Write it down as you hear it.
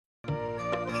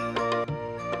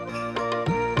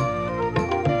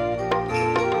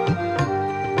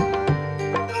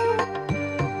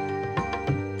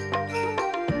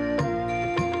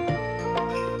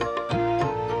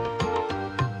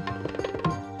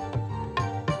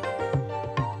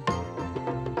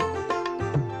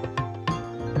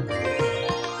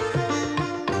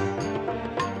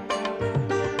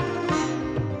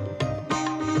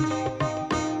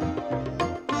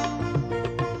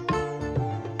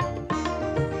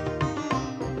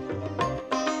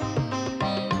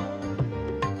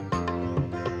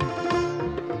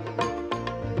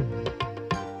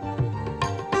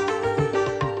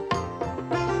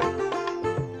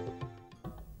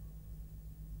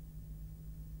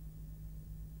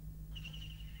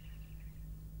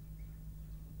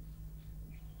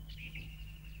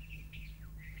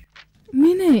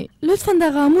مینې لطفا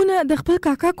دغه امونه د خپل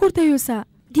کاکا کور ته یوسه.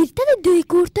 دلته د دوی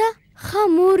کور ته؟ ښه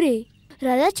مورې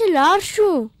راځه چې لاړ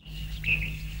شو.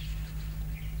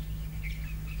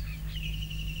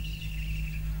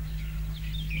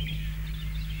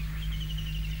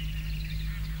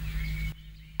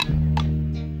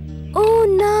 او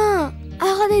نه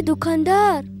هغه دی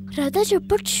دوکاندار. راځه چې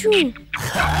پټ شو.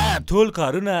 ټول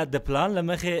کارونه د پلان له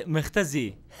مخې مخته ځي.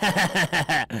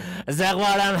 زه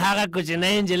غواړم هغه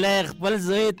کوچنی نجلۍ خپل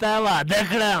زوی ته واده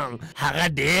کړم. هغه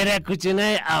ډیره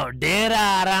کوچنی او ډیره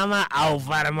آرامه او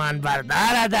فرمان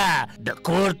برداره ده. د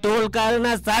کور ټول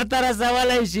کارونه سرته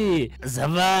رسولی شي. زه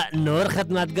به نور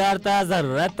خدمتګار ته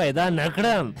ضرورت پیدا نه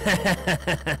کړم.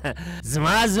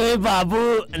 زما زوی بابو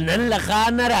نن له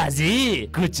ښار نه راځي.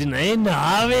 کوچنی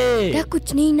ناوې. دا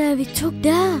کوچنی ناوې څوک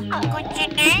ده؟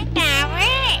 کوچنی ناوې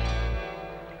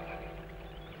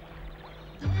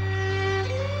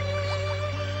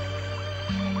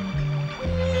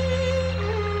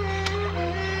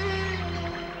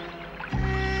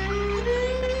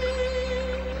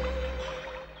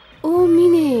او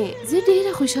مینې زه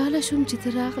ډیره خوشحاله شوم چې ته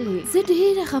راغلې. زه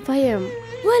ډیره خفه یم.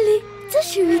 ولې څه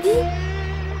شوي دي؟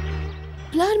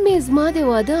 پلار مې زما د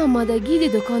واده آمادګي د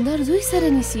دوکاندار زوی سره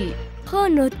نیسي. خو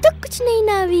نو ته کوچنی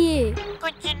ناوې یې؟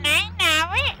 کوچنی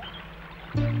ناوې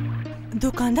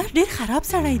دوکاندار ډیر خراب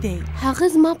سړی دی. هغه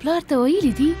زما پلار ته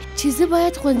ویلي دي چې زه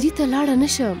باید ښوونځي ته لاړه نه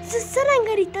شم. زه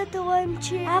څرنګه ریتا ته وایم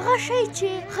چې هغه شی چې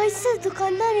ښایسته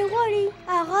دوکاندار یې غواړي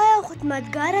هغه یو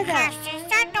خدمتګاره ده.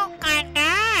 ښایسته دوکاندار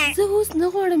زه اوس نه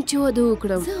غواړم چې واده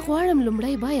وکړم. زه غواړم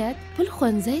لومړی باید خپل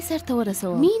ښوونځی سرته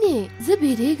ورسوم. مینې زه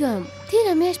بیریږم.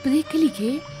 تېره میاشت په دې کلي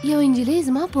کې یو نجلۍ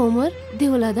زما په عمر د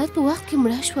ولادت په وخت کې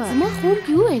مړه شوه. زما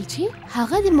ښوونکي وویل چې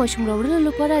هغه د ماشوم راوړلو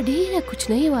لپاره ډېره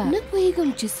کوچنۍ وه. نه پوهېږم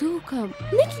چې څه وکړم.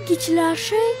 نه کېږي چې لاړ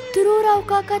شئ ترور او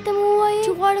کاکا ته مو ووایئ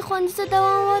چې غواړي ښوونځي ته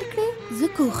دوام ورکړي. زه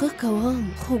کوښښ کوم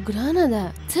خو ګرانه ده.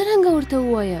 څرنګه ورته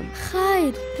ووایم؟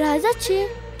 خیر راځه چې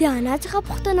د انا څخه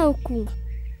پوښتنه وکړو.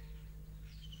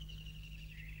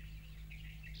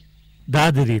 دا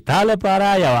د ریتا لپاره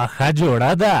یوه ښه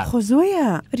جوړه ده. خو زویه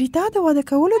ریتا د واده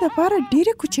کولو دپاره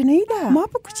ډیره کوچنۍ ده. ما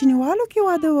په کوچنیوالو کې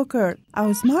واده وکړ او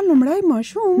زما لومړی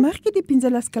ماشوم مخکې د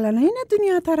 15 کلنۍ نه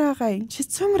دنیا ته راغی چې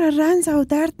څومره رنځ او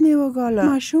درد مې وګاله.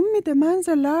 ماشوم مې د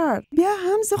منځه لاړ. بیا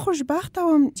هم زه خوشبخته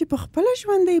وم چې په خپله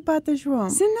ژوندۍ پاتې شوم.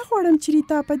 زه نه غواړم چې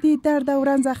ریتا په دې درد او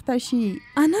رنځ اخته شي.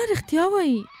 انا رښتیا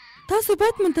وایي. تاسو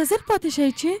باید منتظر پاتې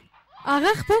شئ چې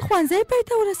هغه خپل ښوونځی پای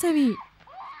ته ورسوي.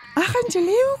 هغه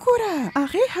نجلۍ وګوره،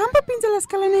 هغې هم په 15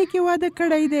 کلنۍ کې واده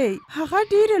کړی دی. هغه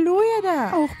ډېره لویه ده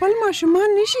او خپل ماشومان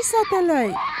نشي ساتلی.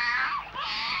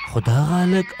 خو دغه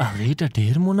هلک هغې ته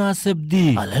ډېر مناسب دی.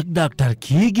 هلک ډاکټر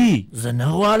کیږي. زه نه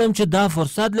غواړم چې دا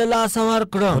فرصت له لاسه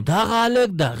ورکړم. خو دغه هلک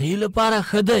د هغې لپاره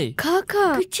ښه دی. کاکا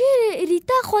که چیرې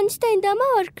ریتا ښوونځي ته ادامه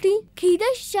ورکړي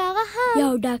کیدای شي چې هغه هم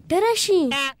یو ډاکټره شي.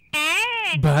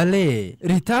 بله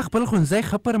ریتا خپل ښوونځی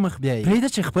ښه پر مخ بیایي. پرېږده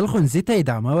چې خپل ښوونځي ته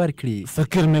ادامه ورکړي.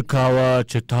 فکر مې کاوه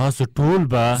چې تاسو ټول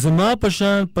به زما په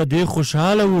شان په دې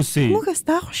خوشحاله اوسئ. موږ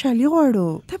ستا خوشحالي غواړو.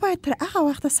 ته باید تر هغه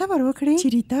وخته صبر وکړې چې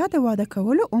ریتا د واده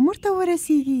کولو عمر ته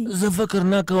ورسیږي. زه فکر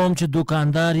نه کوم چې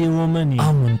دوکاندار یې ومني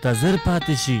او منتظر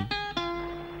پاتې شي.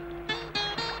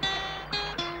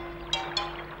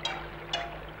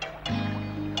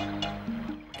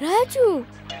 راجو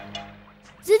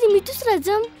زه د میتو سره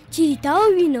ځم چې ریتا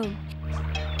ووینم.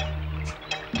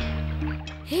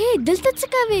 هی دلته څه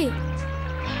کوې؟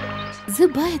 زه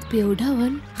باید په یو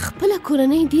ډول خپله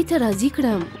کورنۍ دې ته راضي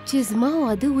کړم چې زما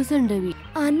واده وځنډوي.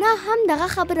 انا هم دغه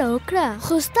خبره وکړه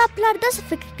خو ستا پلار داسې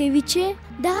فکر کوي چې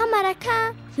دغه مرکه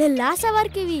له لاسه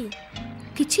ورکوي.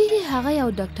 که چیرې هغه یو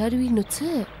ډاکټر وي نو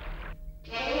څه؟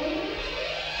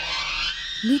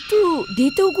 میتو دې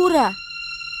ته وګوره.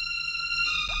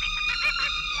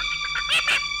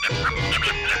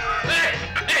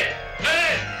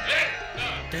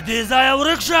 د دې ځایه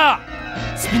ورک شه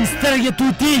سپین سترګې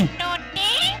توتي.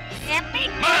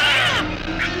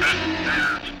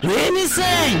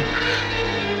 ونیسئ.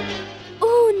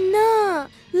 او نه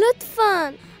لطفا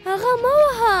هغه مه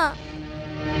وهه.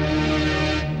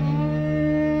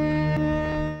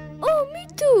 او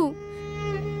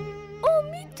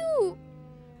میتو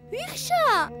ویښ شه.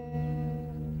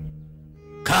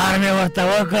 کار مې ورته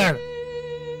وکړ.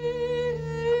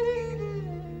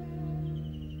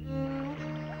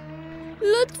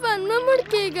 لطفا مه مړ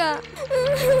کېږه.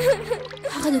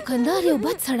 هغه دوکاندار یو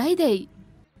بد سړی دی.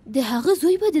 د هغه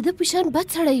زوی به د ده په شان بد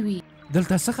سړی وي.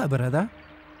 دلته څه خبره ده؟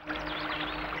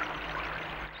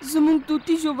 زموږ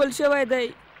توتي ژوبل شوی دی.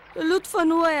 لطفا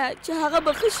ووایه چې هغه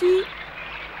به ښه شي.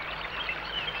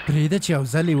 پرېږده چې یو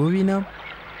ځل یې ووینم.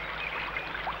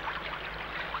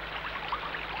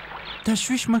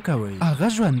 تشویش مه کوئ هغه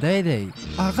ژوندی دی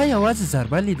هغه یوازې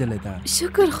ضربه لیدلې ده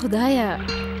شکر خدایه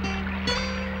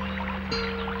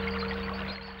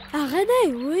هغه دی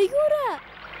وی ګوره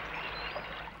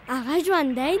هغه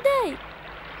ژوندی دی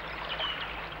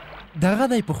دغه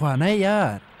دی پخوانی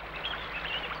یار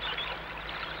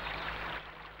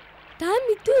تا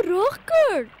میتو روغ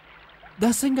کړ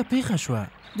دا څنګه پیښه شوه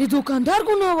د دوکاندار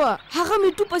ګناه وه هغه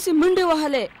میټو پسې منډې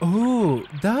وهلې او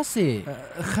داسې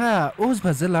ښه اوس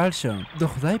به زه لاړ شم د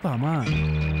خدای په امان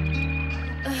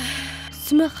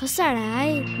څومره ښه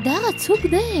سړی دغه څوک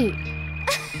دی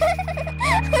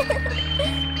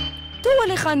ته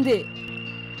ولې خاندې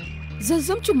زه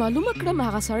ځم چې معلومه کړم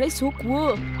هغه سړی څوک و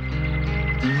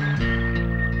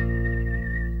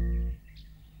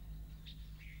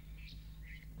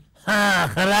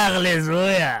راغلې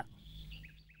زویه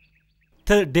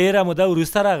ته ډیره موده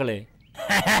وروسته راغلی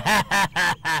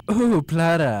او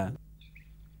پلاره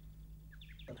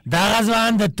دغه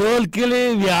ځوان د ټول کلي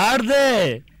ویاړ دی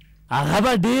هغه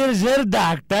به ډېر ژر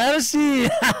ډاکټر شي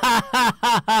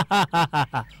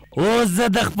اوس زه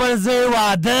د خپل زوی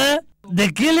واده د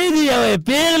کلي د یوې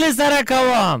پیغلې سره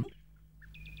کوم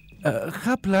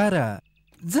ښه پلاره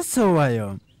زه څه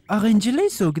ووایم هغه نجلۍ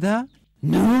څوک ده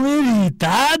نوم یې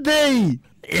ریتا دی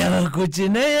یوه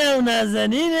کوچنۍ او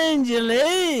نازنینه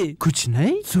نجلۍ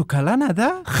کوچنۍ څو کلنه ده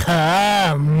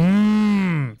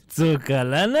څو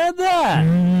کلنه ده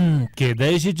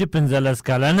کیدای شي چې 15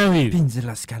 کلنه وي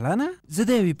 15 کلنه زه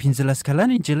د یوې 15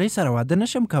 کلنې نجلۍ سره واده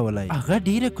نشم کولی هغه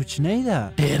ډیره کوچنۍ ده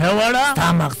ډیره وړه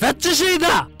ستا مقصد څه شی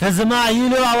ده ته زما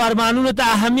هیلو او ارمانونو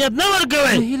ته اهمیت نه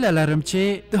ورکوئ زه هیله لرم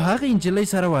چې د هغې نجلۍ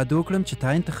سره واده وکړم چې تا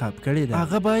انتخاب کړې ده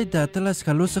هغه باید د 18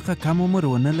 کلو څخه کم عمر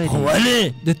ونه لري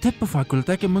ولې د طب په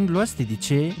فاکولته کې موږ لوستي دي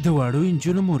چې د وړو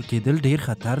نجونو مور کېدل ډیر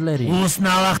خطر لري اوس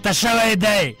ناوخته شوی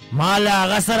دی ما له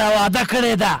هغه سره واده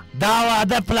کړې ده دا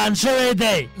واده پلان شوی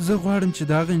دی زه غواړم چې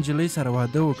د هغې نجلۍ سره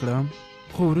واده وکړم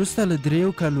خو وروسته له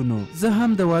 3 کلونو زه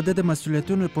هم د واده د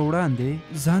مسؤلیتونو په وړاندې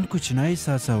ځان کوچنی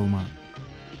احساسوم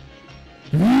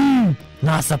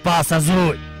ناسپاسه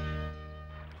زوی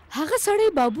هغه سړی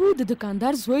بابو د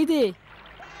دکاندار زوی دی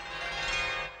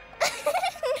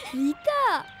ریتا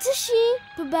څه شي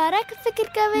په باره کې فکر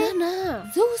کوې نه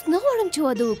زه اوس نه غواړم چې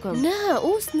واده وکړم نه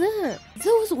اوس نه زه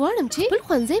اوس غواړم چې خپل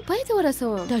ښوونځی پای ته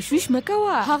ورسوم تشویش مه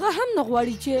کوه هغه هم نه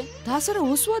غواړي چې تا سره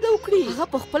اوس واده وکړي هغه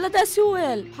پخپله داسې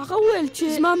وویل هغه وویل چې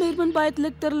زما مېرمن باید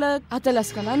لږ تر لږ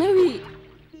 18 کلنه وي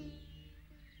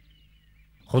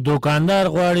خو دوکاندار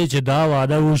غواړي چې دا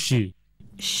واده وشي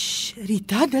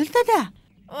ریتا دلته ده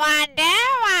واده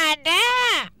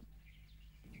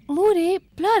مورې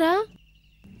پلاره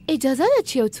اجازه ده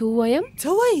چې یو څه ووایم څه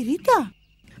وایي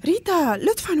ریتا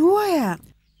لطفا ووایه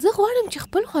زه غواړم چې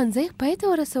خپل ښوونځی پای ته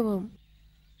ورسوم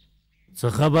څه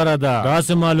خبره ده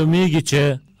داسې معلومیږي چې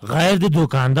غیر د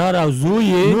دوکاندار او زوی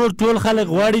یې نور ټول خلک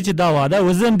غواړي چې دا واده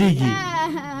وځنډېږي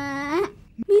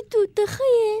میتو ته ښه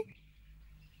یې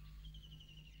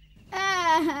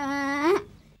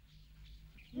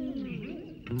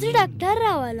زه ډاکټر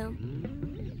راولم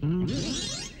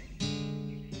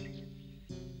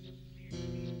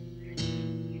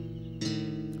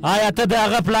آیا ته د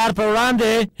هغه پلار په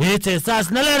وړاندې هیڅ احساس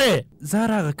نه لرې زه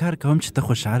هغه کار کوم چې ته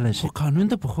خوشحاله شي خو قانون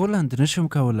د پښو لاندې نشم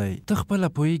کولی ته خپله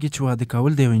پوهېږي چې واده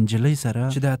کول د یوې نجلۍ سره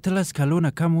چې د 18 کلو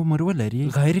نه کم عمر ولري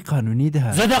غیر قانوني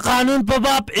ده زه د قانون په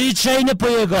باب هیڅ شی نه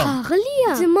پوهېږم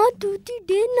ښاغلیه زما توتي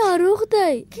ډېر ناروغ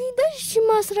دی کیدای شي چې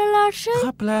ما سره لاړ شئ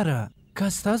ښه پلاره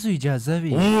که ستاسو اجازه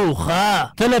وي او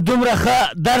ښه ته له دومره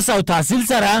ښه درس او تحصیل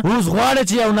سره اوس غواړې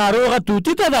چې یو ناروغه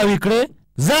توتي تداوي کړې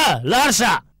ځه لاړ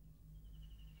شه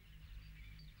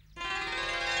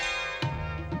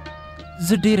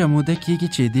زه ډیره موده کېږي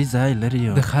چې دې ځای لرې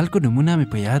یم د خلکو نومونه مې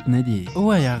په یاد نه دي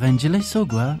ووایه هغه نجلۍ څوک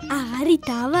وه هغه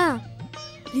ریتا وه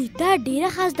ریتا ډېره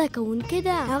ښه زده کوونکې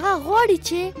ده هغه غواړي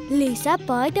چې لیسه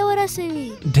پای ته ورسوي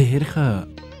ډېر ښه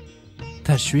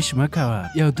تشویش مه کوه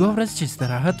یو 2 ورځې چې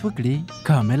استراحت وکړي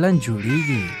کاملا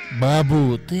جوړیږي بابو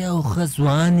ته یو ښه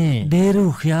ځوان یې ډېر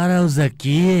هوښیاره او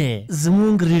ذکي یې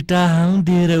زموږ ریټا هم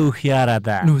ډېره هوښیاره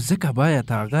ده نو ځکه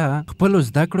باید هغه خپلو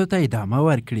زده کړو ته ادامه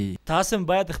ورکړي تاسو هم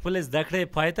باید خپل زده کړې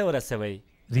پای ته ورسوئ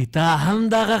ریتا هم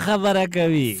دغه خبره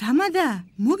کوي سمه ده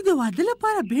موږ د واده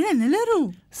لپاره بیړه نه لرو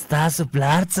ستاسو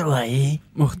پلار څه وایي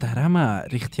محترمه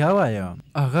رښتیا وایم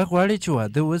هغه غواړي چې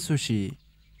واده وسوشي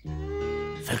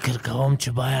فکر کوم چې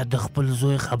باید د خپل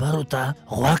زوی خبرو ته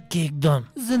غوږ کېږدم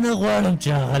زه نه غواړم چې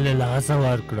هغه له لاسه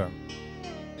ورکړم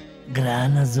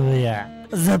ګرانه زویه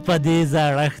زه په دې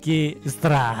زړښت کې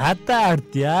استراحت ته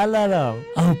اړتیا لرم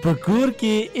او په کور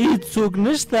کې هیڅ څوک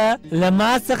نشته له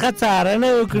ما څخه څارنه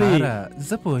وکړي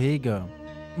زه پوهېږم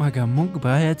مګر موږ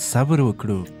باید صبر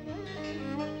وکړو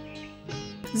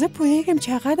زه پوهیږم چې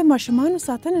هغه د ماشومانو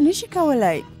ساتنه نشي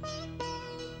کولی.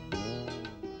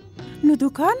 نو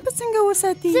دوکان به څنګه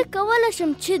وساتي؟ زه کولی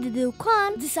شم چې د دوکان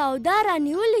د سودا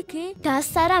رانیولو کې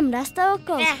تاسو سره مرسته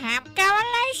وکړم. زه هم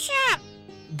کولی شم.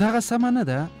 دغه سمه نه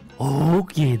ده. او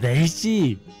کیدای شي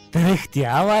ته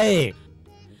رښتیا وایې.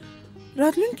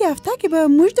 راتلونکې هفته کې به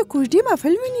موږ د کوژدې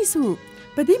محفل ونیسو.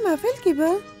 په دې محفل کې به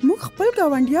موږ خپل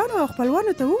ګاونډیانو او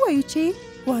خپلوانو ته ووایو چې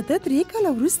واده 3 کاله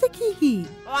وروسته کیږي.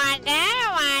 واده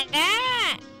واده